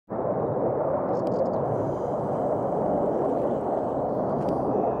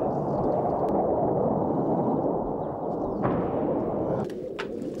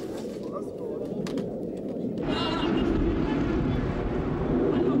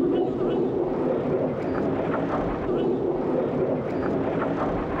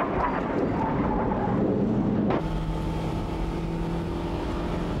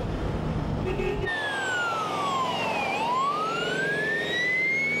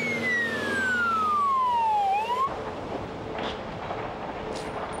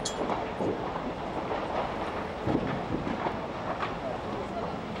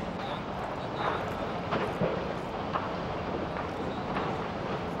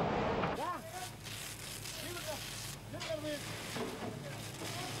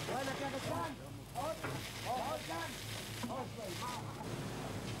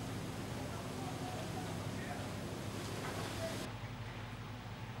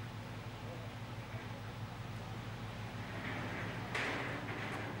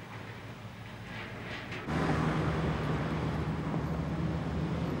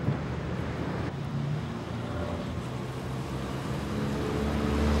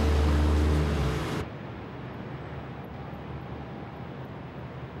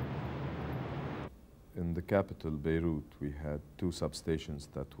In the capital, Beirut, we had two substations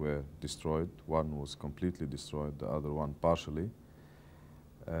that were destroyed. One was completely destroyed, the other one partially.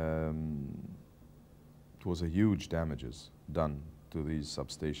 It was a huge damages done to these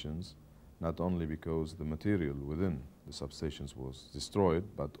substations, not only because the material within the substations was destroyed,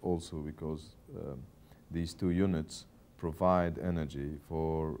 but also because these two units provide energy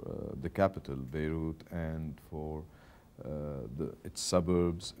for the capital, Beirut, and for its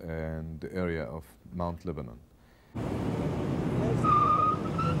suburbs and the area of Mount Lebanon.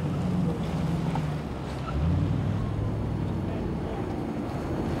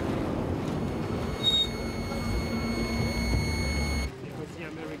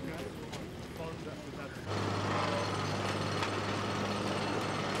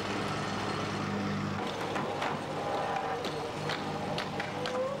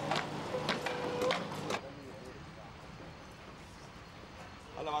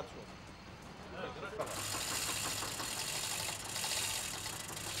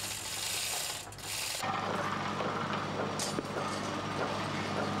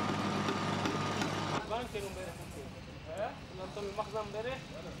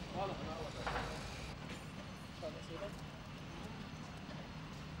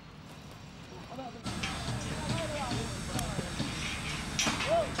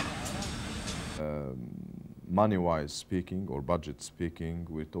 Money-wise speaking, or budget speaking,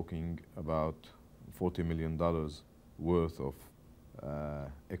 we're talking about $40 million worth of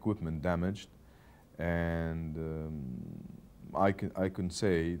equipment damaged, and I can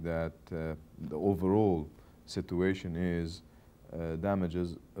say that the overall situation is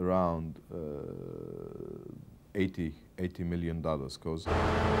damages around $80 million, because